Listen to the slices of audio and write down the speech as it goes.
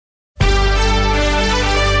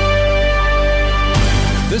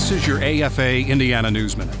This is your AFA Indiana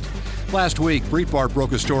News Minute. Last week, Breitbart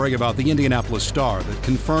broke a story about the Indianapolis Star that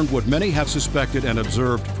confirmed what many have suspected and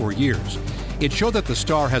observed for years. It showed that the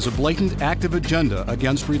Star has a blatant active agenda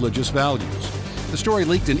against religious values. The story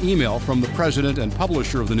leaked an email from the president and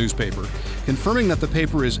publisher of the newspaper, confirming that the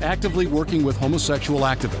paper is actively working with homosexual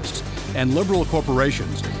activists and liberal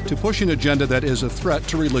corporations to push an agenda that is a threat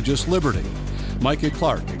to religious liberty. Micah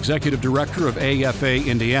Clark, executive director of AFA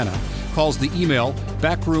Indiana, calls the email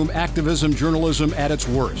backroom activism journalism at its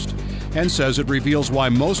worst, and says it reveals why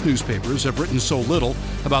most newspapers have written so little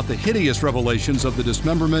about the hideous revelations of the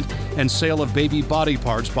dismemberment and sale of baby body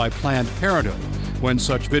parts by Planned Parenthood, when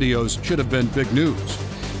such videos should have been big news.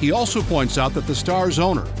 He also points out that the Star's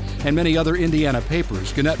owner and many other Indiana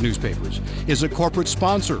papers, Gannett newspapers, is a corporate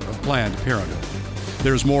sponsor of Planned Parenthood.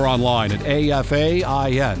 There's more online at afain.net.